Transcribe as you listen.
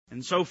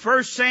And so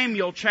 1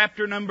 Samuel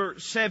chapter number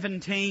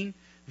 17,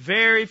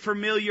 very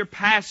familiar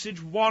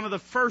passage, one of the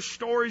first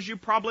stories you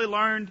probably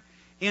learned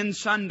in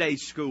Sunday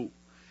school.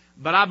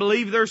 But I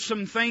believe there's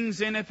some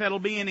things in it that'll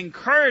be an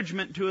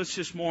encouragement to us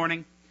this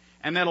morning,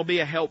 and that'll be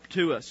a help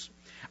to us.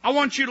 I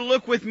want you to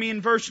look with me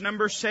in verse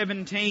number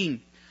 17.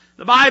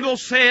 The Bible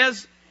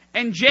says,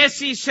 "And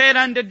Jesse said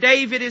unto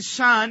David his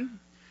son,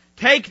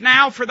 Take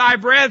now for thy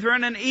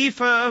brethren an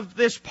ephah of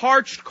this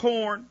parched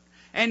corn,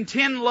 and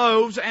 10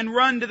 loaves, and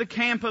run to the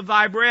camp of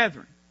thy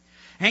brethren.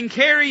 And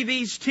carry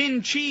these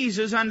 10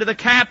 cheeses unto the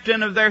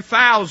captain of their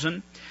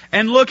 1,000,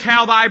 and look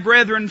how thy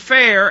brethren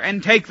fare,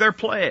 and take their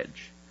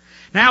pledge."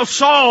 Now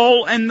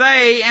Saul and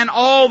they and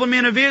all the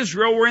men of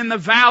Israel were in the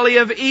valley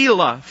of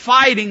Elah,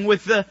 fighting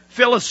with the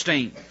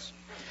Philistines.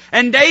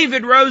 And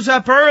David rose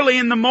up early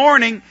in the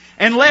morning,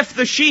 and left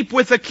the sheep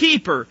with the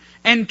keeper,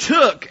 and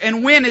took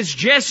and went as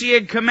Jesse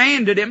had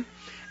commanded him.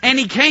 And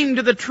he came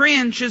to the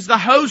trench as the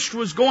host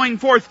was going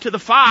forth to the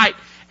fight,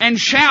 and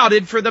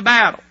shouted for the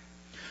battle.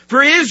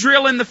 For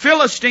Israel and the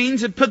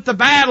Philistines had put the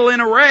battle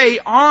in array,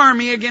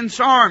 army against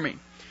army.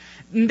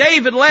 And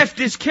David left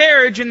his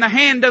carriage in the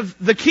hand of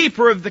the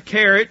keeper of the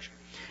carriage,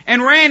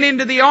 and ran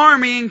into the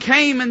army, and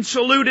came and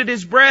saluted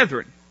his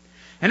brethren.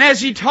 And as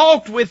he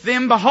talked with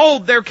them,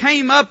 behold, there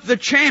came up the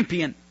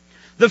champion,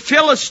 the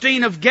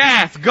Philistine of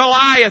Gath,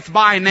 Goliath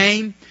by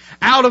name,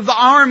 out of the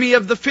army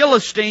of the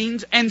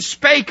Philistines, and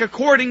spake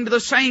according to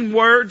the same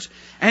words,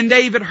 and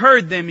David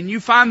heard them. And you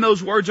find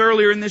those words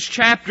earlier in this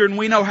chapter, and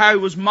we know how he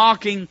was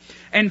mocking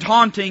and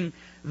taunting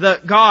the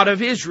God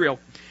of Israel.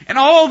 And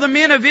all the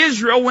men of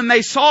Israel, when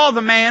they saw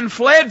the man,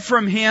 fled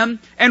from him,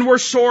 and were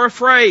sore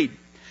afraid.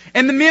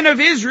 And the men of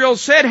Israel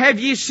said,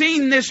 "Have ye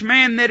seen this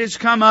man that is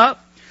come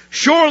up?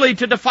 Surely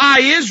to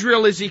defy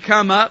Israel is he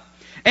come up.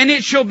 And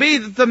it shall be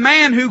that the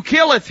man who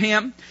killeth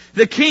him,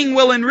 the king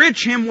will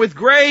enrich him with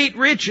great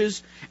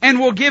riches, and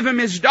will give him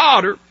his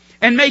daughter,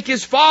 and make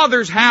his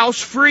father's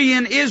house free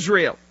in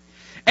Israel."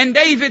 And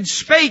David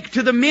spake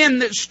to the men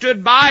that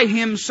stood by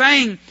him,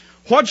 saying,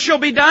 "What shall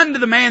be done to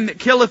the man that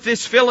killeth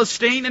this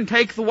Philistine, and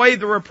taketh away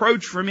the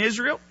reproach from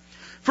Israel?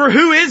 For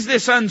who is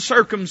this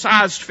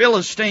uncircumcised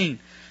Philistine,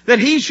 that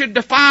he should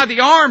defy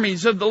the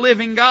armies of the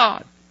living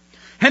God?"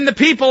 And the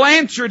people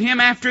answered him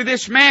after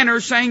this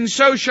manner, saying,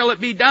 "So shall it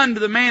be done to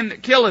the man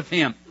that killeth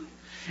him."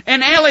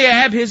 And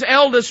Eliab, his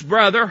eldest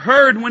brother,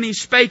 heard when he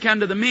spake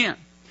unto the men.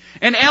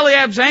 And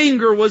Eliab's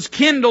anger was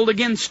kindled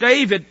against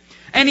David.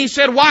 And he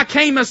said, "Why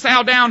camest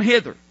thou down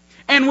hither?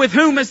 And with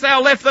whom hast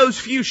thou left those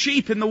few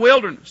sheep in the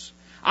wilderness?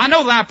 I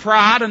know thy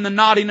pride and the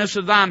naughtiness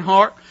of thine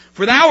heart,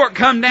 for thou art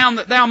come down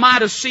that thou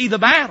mightest see the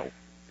battle."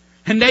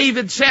 And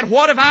David said,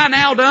 "What have I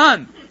now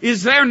done?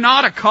 Is there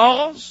not a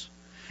cause?"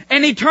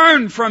 And he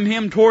turned from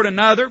him toward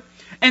another,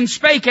 and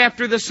spake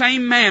after the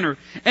same manner.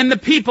 And the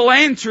people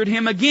answered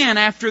him again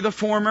after the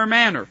former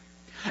manner.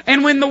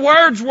 And when the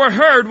words were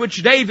heard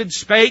which David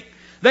spake,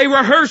 they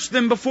rehearsed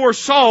them before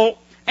Saul,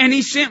 and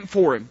he sent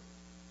for him.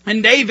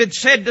 And David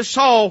said to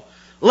Saul,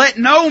 "Let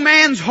no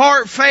man's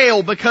heart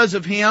fail because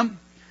of him.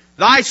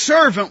 Thy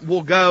servant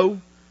will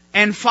go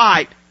and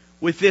fight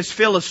with this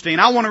Philistine."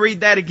 I want to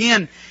read that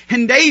again.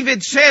 And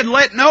David said,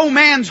 "Let no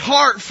man's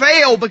heart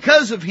fail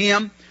because of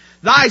him.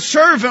 Thy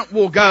servant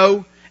will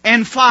go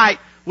and fight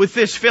with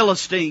this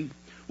Philistine."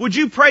 Would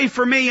you pray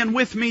for me and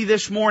with me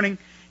this morning?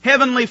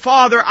 Heavenly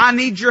Father, I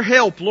need your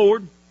help,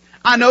 Lord.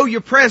 I know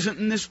you're present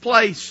in this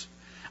place.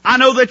 I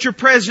know that you're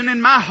present in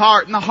my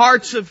heart and the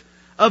hearts of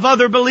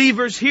other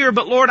believers here.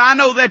 But Lord, I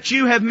know that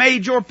you have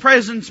made your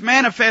presence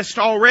manifest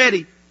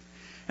already.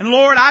 And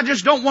Lord, I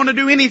just don't want to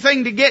do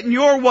anything to get in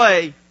your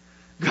way.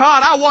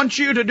 God, I want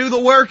you to do the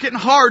work in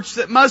hearts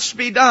that must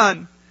be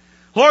done.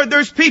 Lord,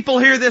 there's people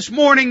here this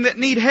morning that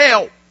need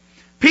help.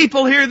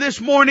 People here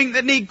this morning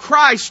that need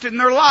Christ in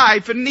their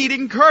life and need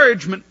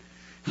encouragement.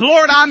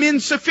 Lord, I'm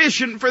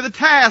insufficient for the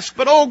task,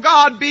 but oh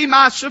God, be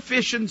my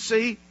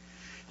sufficiency.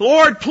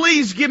 Lord,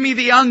 please give me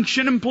the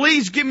unction and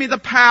please give me the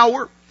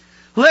power.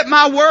 Let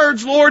my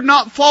words, Lord,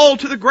 not fall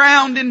to the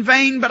ground in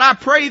vain, but I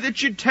pray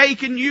that you'd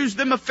take and use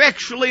them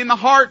effectually in the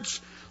hearts,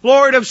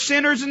 Lord, of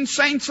sinners and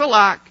saints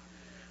alike.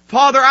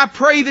 Father, I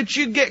pray that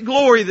you'd get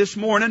glory this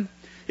morning.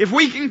 If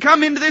we can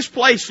come into this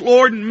place,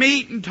 Lord, and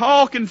meet and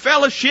talk and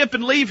fellowship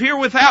and leave here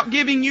without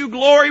giving you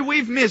glory,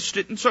 we've missed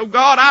it. And so,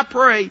 God, I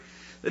pray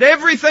that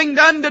everything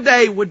done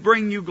today would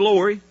bring you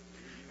glory.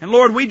 And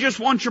Lord, we just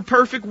want your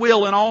perfect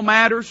will in all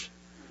matters.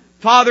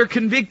 Father,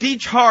 convict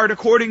each heart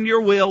according to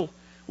your will.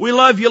 We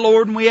love you,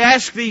 Lord, and we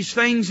ask these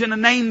things in a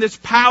name that's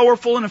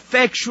powerful and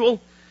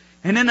effectual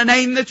and in a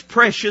name that's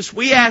precious.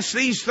 We ask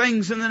these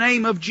things in the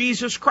name of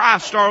Jesus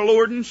Christ, our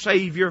Lord and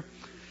Savior.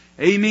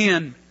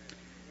 Amen.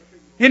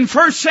 In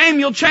 1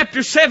 Samuel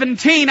chapter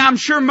 17, I'm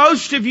sure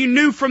most of you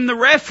knew from the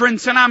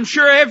reference, and I'm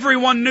sure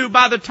everyone knew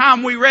by the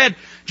time we read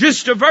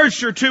just a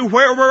verse or two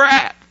where we're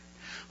at.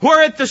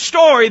 We're at the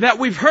story that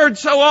we've heard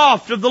so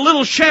oft of the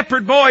little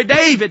shepherd boy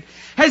David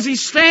as he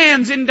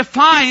stands in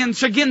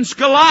defiance against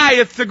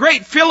Goliath, the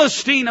great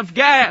Philistine of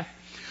Gath.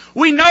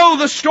 We know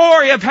the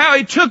story of how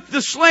he took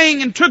the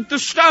sling and took the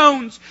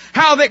stones,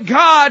 how that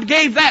God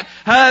gave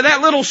that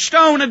little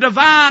stone a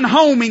divine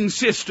homing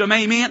system,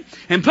 amen,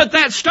 and put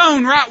that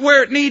stone right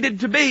where it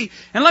needed to be.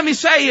 And let me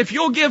say, if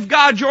you'll give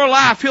God your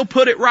life, He'll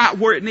put it right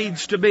where it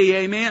needs to be,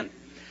 amen,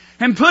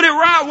 and put it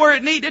right where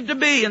it needed to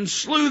be and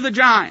slew the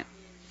giant.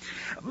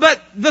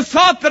 But the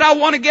thought that I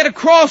want to get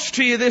across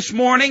to you this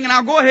morning, and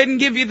I'll go ahead and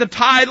give you the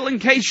title in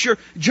case you're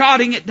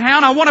jotting it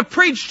down, I want to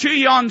preach to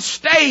you on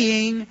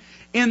staying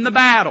in the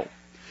battle.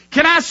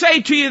 Can I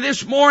say to you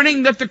this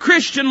morning that the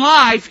Christian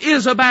life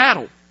is a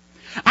battle?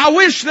 I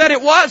wish that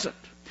it wasn't.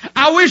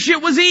 I wish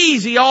it was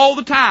easy all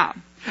the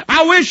time.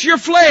 I wish your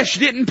flesh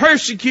didn't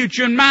persecute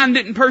you and mine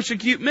didn't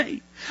persecute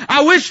me.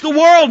 I wish the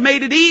world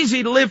made it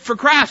easy to live for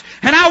Christ.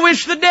 And I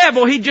wish the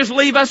devil, he'd just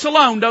leave us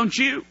alone, don't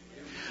you?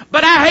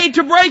 But I hate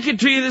to break it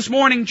to you this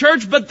morning,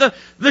 church, but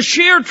the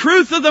sheer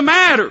truth of the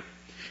matter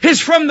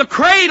is from the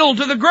cradle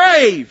to the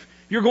grave,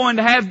 you're going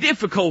to have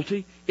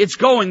difficulty. It's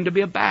going to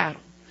be a battle.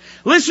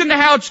 Listen to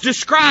how it's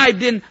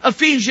described in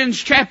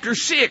Ephesians chapter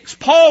 6.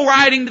 Paul,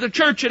 writing to the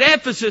church at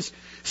Ephesus,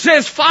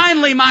 says,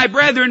 "Finally, my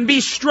brethren, be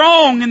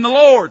strong in the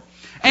Lord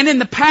and in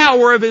the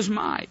power of His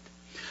might.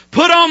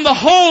 Put on the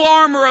whole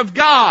armor of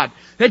God,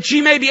 that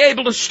ye may be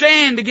able to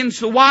stand against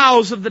the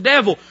wiles of the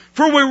devil.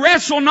 For we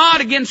wrestle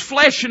not against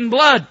flesh and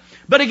blood,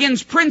 but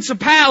against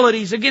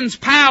principalities,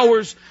 against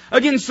powers,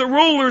 against the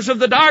rulers of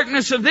the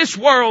darkness of this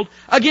world,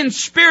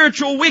 against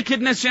spiritual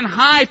wickedness in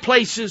high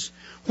places.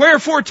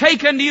 Wherefore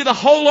take unto you the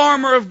whole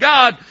armor of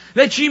God,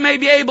 that ye may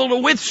be able to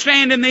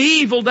withstand in the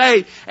evil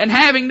day, and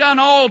having done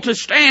all to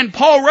stand."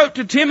 Paul wrote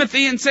to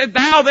Timothy and said,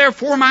 "Thou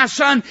therefore, my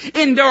son,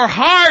 endure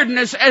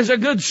hardness as a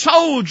good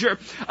soldier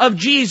of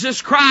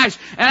Jesus Christ."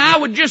 And I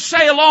would just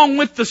say, along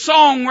with the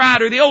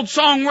songwriter, the old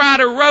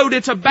songwriter wrote,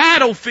 it's a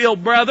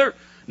battlefield, brother,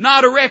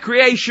 not a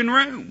recreation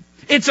room.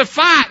 It's a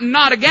fight and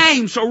not a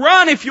game. So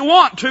run if you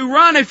want to,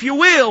 run if you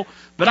will,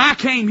 but I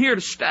came here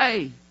to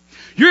stay.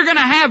 You're going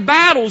to have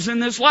battles in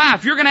this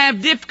life. You're going to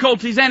have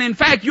difficulties. And in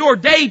fact, your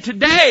day to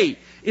day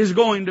is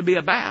going to be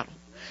a battle.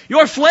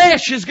 Your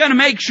flesh is going to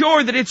make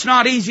sure that it's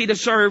not easy to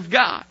serve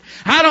God.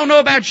 I don't know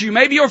about you.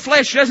 Maybe your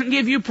flesh doesn't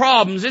give you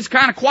problems. It's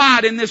kind of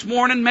quiet in this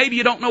morning. Maybe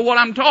you don't know what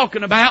I'm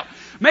talking about.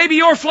 Maybe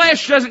your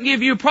flesh doesn't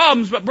give you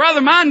problems. But brother,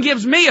 mine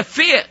gives me a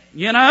fit,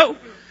 you know.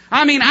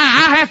 I mean,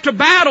 I have to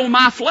battle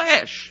my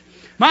flesh.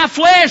 My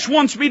flesh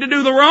wants me to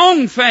do the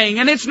wrong thing,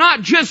 and it's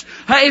not just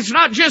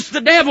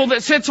the devil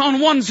that sits on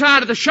one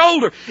side of the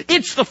shoulder.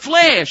 It's the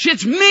flesh.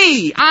 It's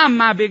me. I'm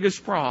my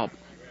biggest problem.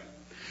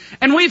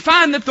 And we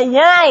find that the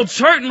world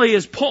certainly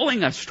is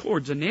pulling us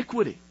towards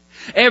iniquity.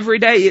 Every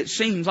day it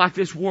seems like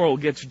this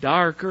world gets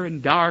darker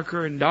and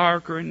darker and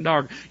darker and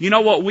darker. You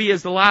know what we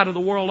as the light of the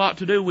world ought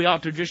to do? We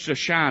ought to just to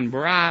shine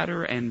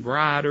brighter and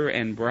brighter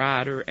and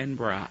brighter and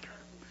brighter.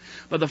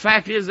 But the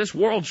fact is, this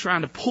world's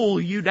trying to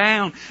pull you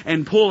down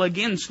and pull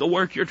against the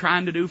work you're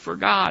trying to do for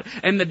God.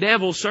 And the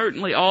devil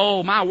certainly,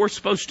 we're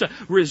supposed to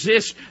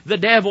resist the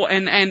devil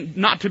and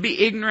not to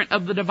be ignorant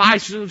of the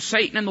devices of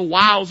Satan and the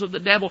wiles of the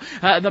devil.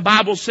 The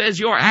Bible says,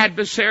 your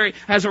adversary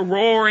as a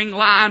roaring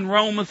lion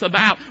roameth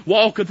about,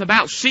 walketh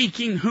about,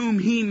 seeking whom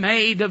he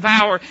may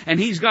devour. And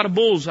he's got a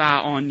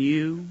bullseye on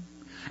you.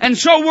 And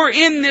so we're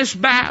in this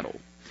battle.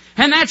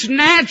 And that's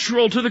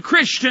natural to the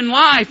Christian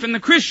life and the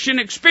Christian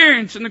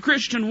experience and the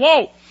Christian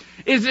walk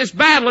is this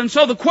battle. And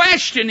so the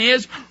question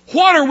is,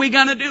 what are we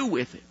going to do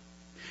with it?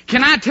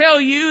 Can I tell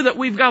you that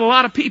we've got a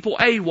lot of people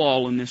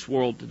AWOL in this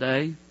world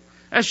today?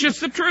 That's just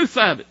the truth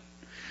of it.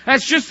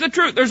 That's just the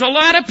truth. There's a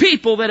lot of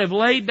people that have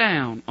laid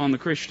down on the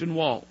Christian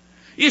walk.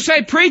 You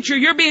say, preacher,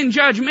 you're being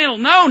judgmental.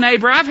 No,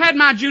 neighbor, I've had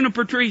my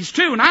juniper trees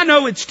too, and I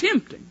know it's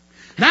tempting.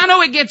 And I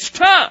know it gets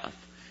tough.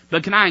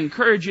 But can I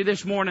encourage you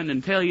this morning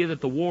and tell you that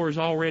the war is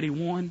already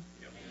won?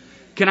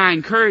 Can I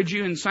encourage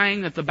you in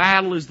saying that the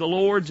battle is the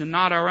Lord's and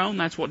not our own?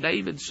 That's what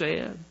David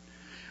said.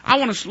 I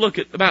want us to look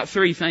at about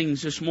 3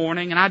 things this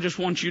morning, and I just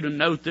want you to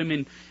note them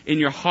in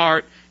your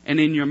heart and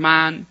in your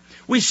mind.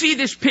 We see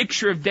this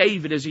picture of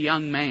David as a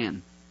young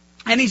man.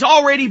 And he's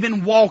already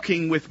been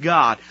walking with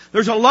God.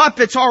 There's a lot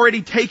that's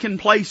already taken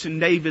place in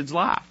David's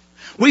life.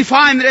 We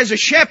find that as a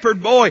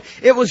shepherd boy,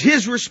 it was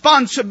his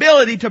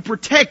responsibility to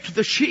protect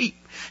the sheep.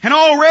 And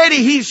already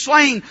he's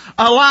slain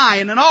a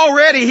lion, and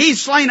already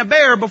he's slain a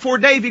bear before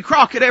Davy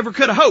Crockett ever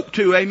could have hoped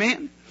to,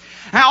 amen?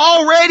 And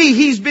already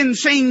he's been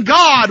seeing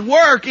God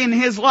work in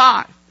his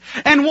life.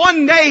 And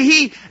one day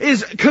he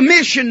is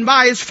commissioned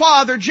by his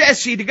father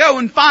Jesse to go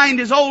and find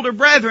his older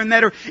brethren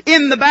that are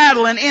in the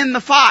battle and in the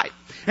fight.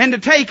 And to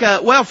take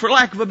for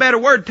lack of a better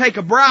word, take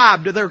a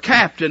bribe to their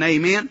captain,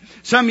 amen.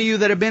 Some of you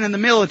that have been in the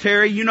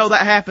military, you know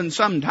that happens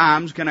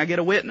sometimes. Can I get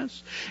a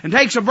witness? And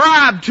takes a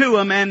bribe to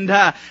them and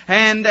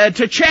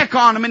to check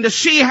on them and to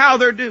see how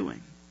they're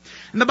doing.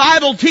 And the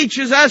Bible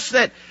teaches us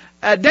that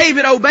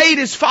David obeyed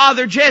his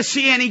father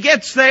Jesse, and he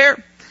gets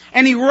there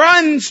and he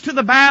runs to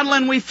the battle,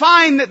 and we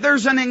find that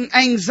there's an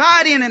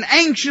anxiety and an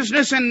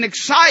anxiousness and an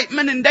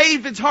excitement in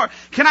David's heart.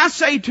 Can I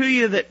say to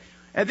you that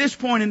at this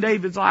point in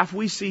David's life,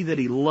 we see that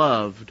he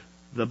loved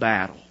the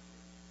battle.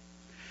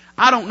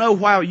 I don't know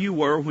how you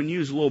were when you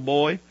was a little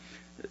boy.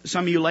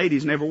 Some of you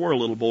ladies never were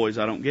little boys,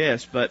 I don't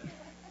guess. But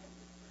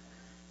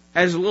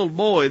as a little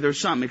boy, there's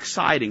something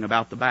exciting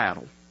about the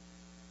battle.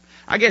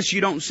 I guess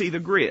you don't see the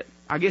grit.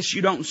 I guess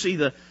you don't see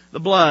the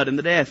blood and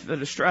the death, the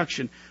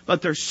destruction.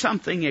 But there's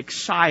something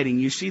exciting.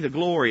 You see the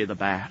glory of the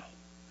battle.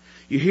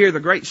 You hear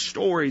the great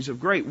stories of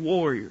great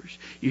warriors.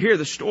 You hear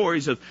the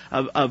stories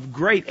of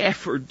great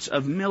efforts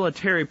of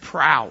military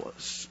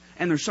prowess.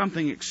 And there's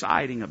something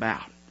exciting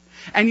about it.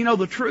 And you know,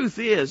 the truth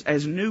is,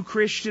 as new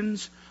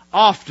Christians,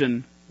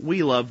 often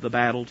we love the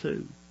battle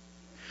too.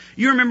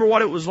 You remember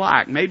what it was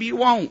like. Maybe you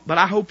won't, but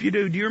I hope you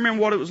do. Do you remember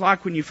what it was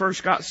like when you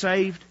first got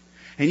saved?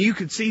 And you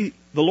could see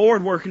the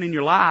Lord working in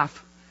your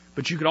life,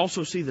 but you could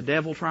also see the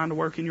devil trying to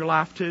work in your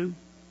life too? You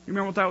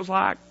remember what that was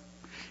like?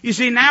 You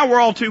see, now we're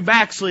all too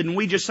backslidden.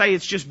 We just say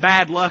it's just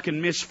bad luck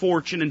and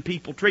misfortune and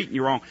people treating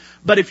you wrong.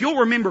 But if you'll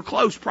remember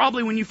close,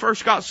 probably when you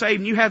first got saved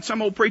and you had some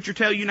old preacher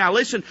tell you, now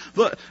listen,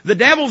 the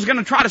devil's going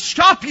to try to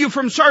stop you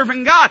from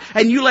serving God.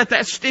 And you let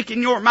that stick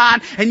in your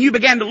mind and you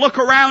began to look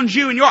around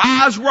you and your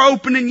eyes were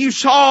open and you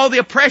saw the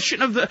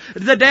oppression of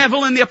the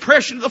devil and the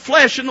oppression of the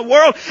flesh in the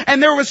world.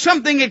 And there was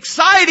something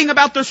exciting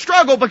about the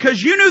struggle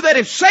because you knew that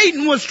if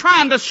Satan was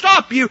trying to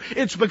stop you,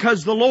 it's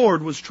because the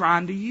Lord was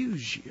trying to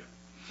use you.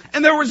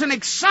 And there was an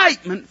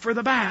excitement for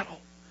the battle.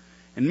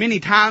 And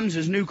many times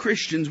as new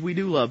Christians, we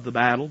do love the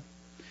battle.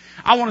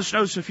 I want us to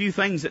notice a few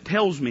things that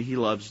tells me he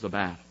loves the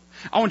battle.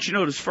 I want you to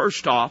notice,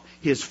 first off,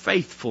 his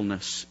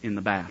faithfulness in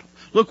the battle.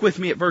 Look with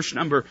me at verse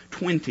number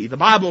 20. The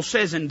Bible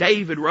says, and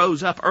David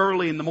rose up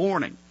early in the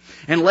morning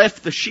and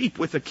left the sheep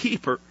with the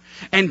keeper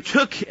and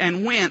took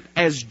and went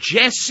as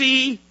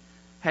Jesse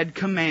had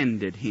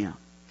commanded him.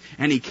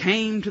 And he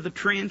came to the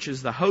trench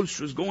as the host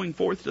was going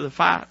forth to the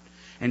fight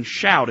and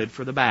shouted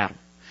for the battle.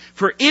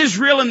 For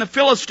Israel and the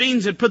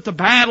Philistines had put the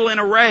battle in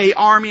array,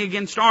 army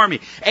against army.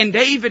 And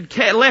David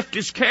left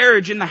his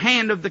carriage in the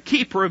hand of the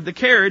keeper of the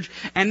carriage.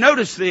 And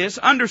notice this,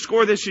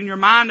 underscore this in your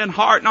mind and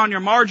heart and on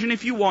your margin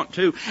if you want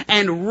to.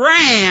 And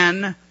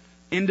ran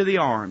into the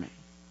army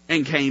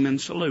and came and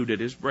saluted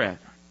his brethren.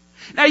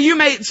 Now you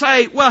may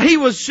say, well, he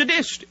was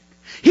sadistic.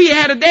 He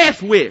had a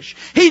death wish.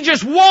 He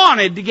just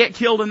wanted to get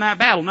killed in that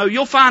battle. No,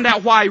 you'll find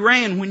out why he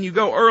ran when you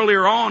go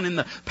earlier on in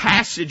the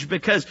passage,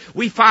 because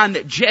we find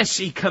that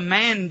Jesse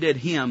commanded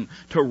him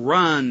to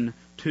run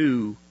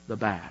to the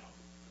battle.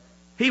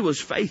 He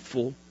was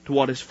faithful to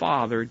what his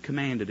father had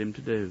commanded him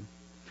to do.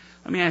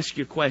 Let me ask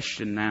you a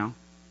question now.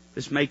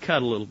 This may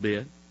cut a little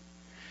bit.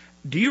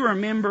 Do you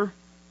remember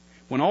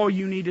when all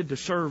you needed to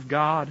serve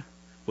God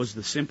was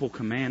the simple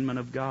commandment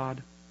of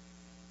God?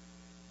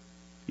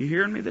 You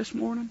hearing me this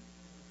morning?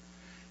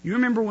 You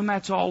remember when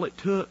that's all it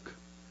took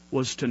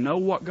was to know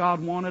what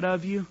God wanted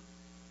of you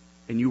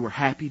and you were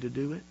happy to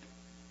do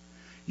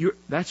it?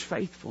 That's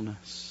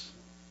faithfulness.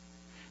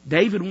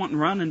 David wasn't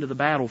running to the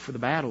battle for the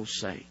battle's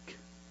sake.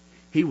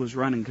 He was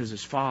running because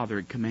his father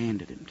had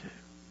commanded him to.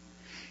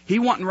 He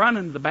wasn't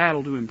running to the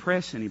battle to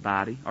impress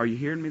anybody. Are you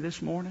hearing me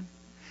this morning?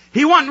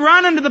 He wasn't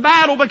running to the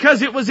battle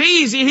because it was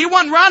easy. He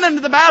wasn't running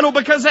to the battle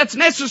because that's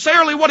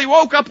necessarily what he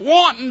woke up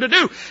wanting to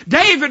do.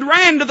 David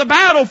ran to the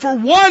battle for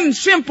one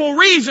simple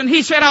reason.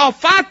 He said, I'll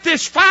fight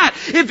this fight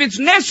if it's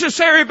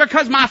necessary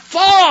because my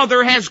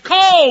Father has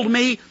called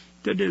me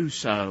to do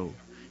so.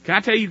 Can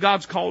I tell you,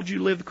 God's called you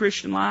to live the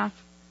Christian life?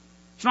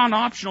 It's not an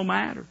optional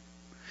matter.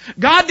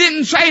 God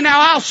didn't say,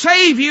 now I'll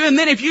save you, and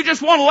then if you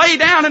just want to lay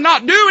down and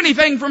not do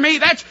anything for me,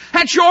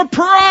 that's your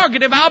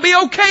prerogative. I'll be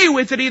okay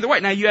with it either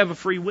way. Now you have a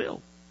free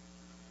will.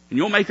 And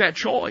you'll make that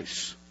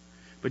choice.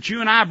 But you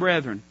and I,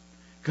 brethren,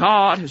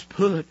 God has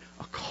put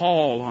a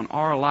call on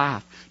our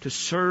life to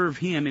serve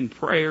Him in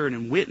prayer and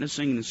in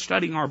witnessing and in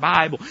studying our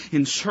Bible,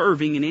 in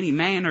serving in any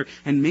manner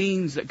and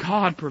means that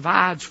God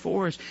provides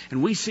for us.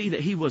 And we see that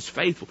He was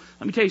faithful.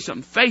 Let me tell you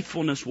something.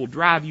 Faithfulness will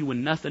drive you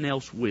when nothing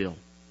else will.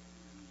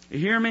 You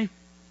hear me?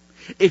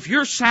 If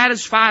you're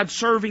satisfied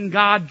serving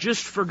God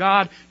just for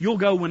God, you'll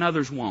go when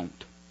others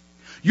won't.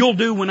 You'll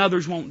do when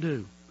others won't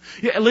do.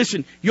 Yeah,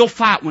 listen, you'll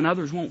fight when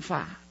others won't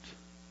fight.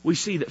 We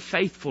see that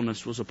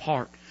faithfulness was a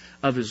part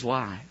of his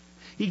life.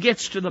 He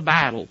gets to the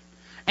battle.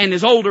 And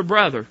his older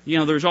brother,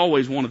 there's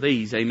always one of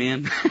these,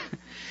 amen?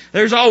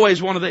 There's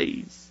always one of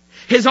these.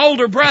 His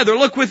older brother,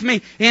 look with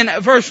me in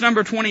verse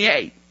number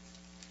 28.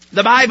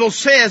 The Bible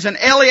says, and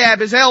Eliab,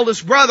 his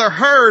eldest brother,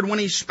 heard when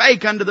he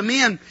spake unto the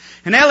men.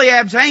 And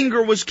Eliab's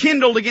anger was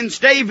kindled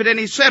against David, and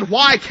he said,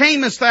 Why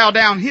camest thou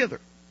down hither?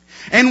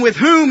 And with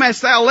whom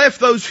hast thou left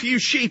those few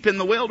sheep in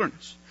the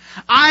wilderness?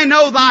 I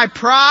know thy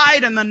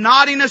pride and the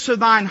naughtiness of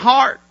thine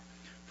heart,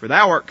 for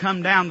thou art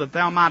come down that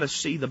thou mightest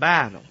see the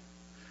battle.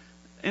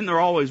 Isn't there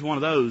always one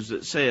of those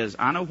that says,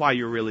 I know why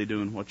you're really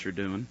doing what you're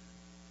doing?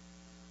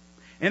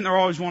 Isn't there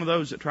always one of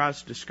those that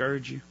tries to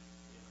discourage you?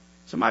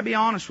 Somebody be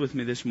honest with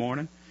me this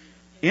morning.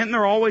 Isn't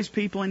there always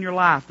people in your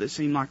life that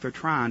seem like they're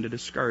trying to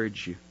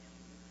discourage you?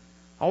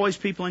 Always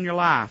people in your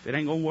life. It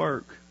ain't going to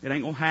work. It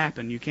ain't going to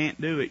happen. You can't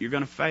do it. You're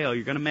going to fail.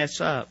 You're going to mess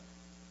up.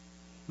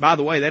 By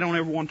the way, they don't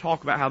ever want to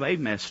talk about how they've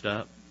messed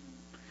up.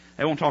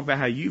 They won't talk about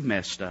how you've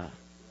messed up.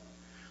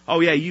 Oh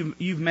yeah,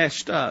 you've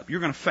messed up. You're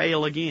going to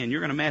fail again. You're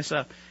going to mess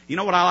up. You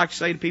know what I like to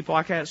say to people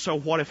like that? So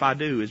what if I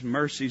do? His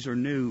mercies are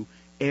new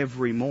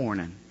every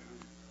morning.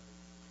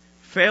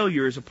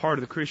 Failure is a part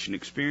of the Christian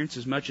experience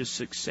as much as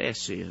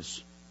success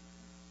is.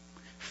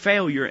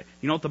 Failure,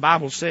 you know what the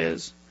Bible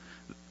says?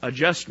 A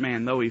just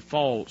man, though he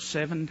fall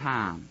 7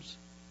 times,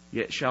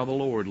 yet shall the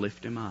Lord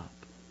lift him up.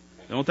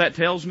 You know what that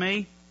tells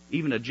me?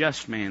 Even a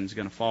just man's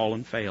going to fall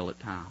and fail at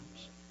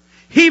times.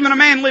 Even a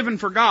man living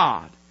for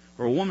God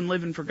or a woman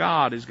living for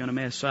God is going to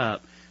mess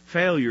up.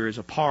 Failure is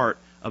a part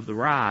of the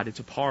ride. It's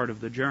a part of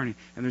the journey.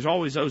 And there's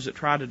always those that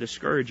try to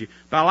discourage you.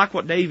 But I like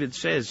what David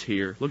says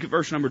here. Look at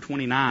verse number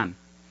 29.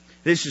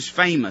 This is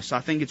famous. I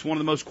think it's one of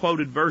the most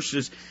quoted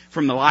verses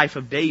from the life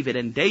of David.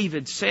 And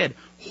David said,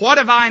 "What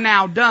have I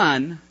now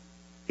done?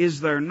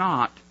 Is there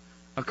not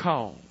a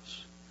cause?"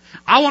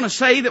 I want to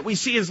say that we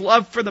see his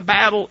love for the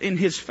battle in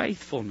his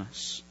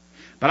faithfulness.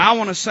 But I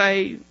want to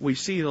say we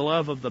see the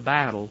love of the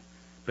battle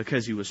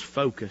because he was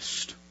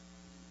focused.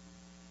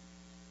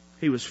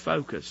 He was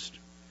focused.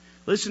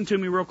 Listen to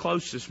me real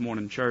close this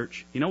morning,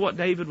 church. You know what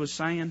David was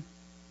saying?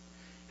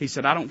 He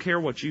said, I don't care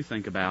what you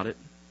think about it.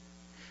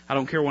 I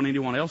don't care what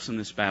anyone else in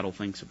this battle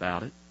thinks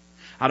about it.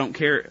 I don't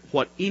care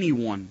what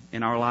anyone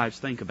in our lives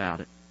think about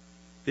it.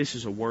 This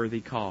is a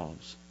worthy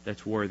cause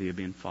that's worthy of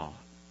being fought.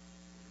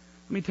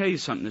 Let me tell you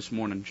something this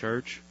morning,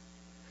 church.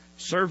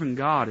 Serving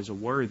God is a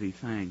worthy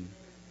thing.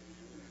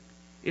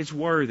 It's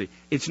worthy.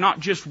 It's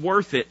not just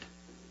worth it,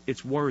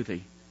 it's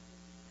worthy.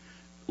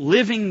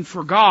 Living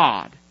for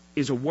God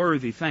is a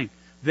worthy thing.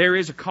 There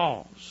is a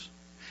cause.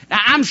 Now,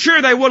 I'm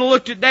sure they would have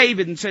looked at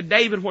David and said,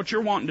 David, what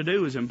you're wanting to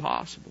do is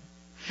impossible.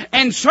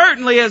 And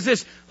certainly as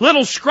this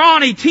little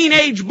scrawny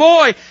teenage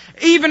boy,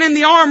 even in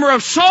the armor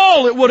of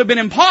Saul, it would have been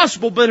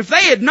impossible. But if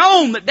they had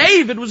known that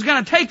David was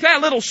going to take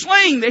that little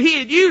sling that he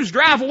had used,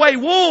 drive away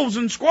wolves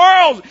and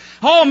squirrels,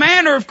 all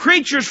manner of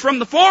creatures from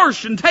the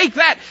forest, and take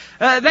that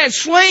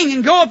sling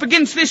and go up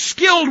against this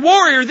skilled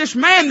warrior, this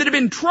man that had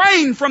been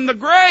trained from the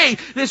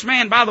grave. This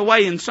man, by the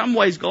way, in some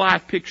ways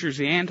Goliath pictures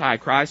the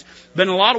Antichrist, but in a lot of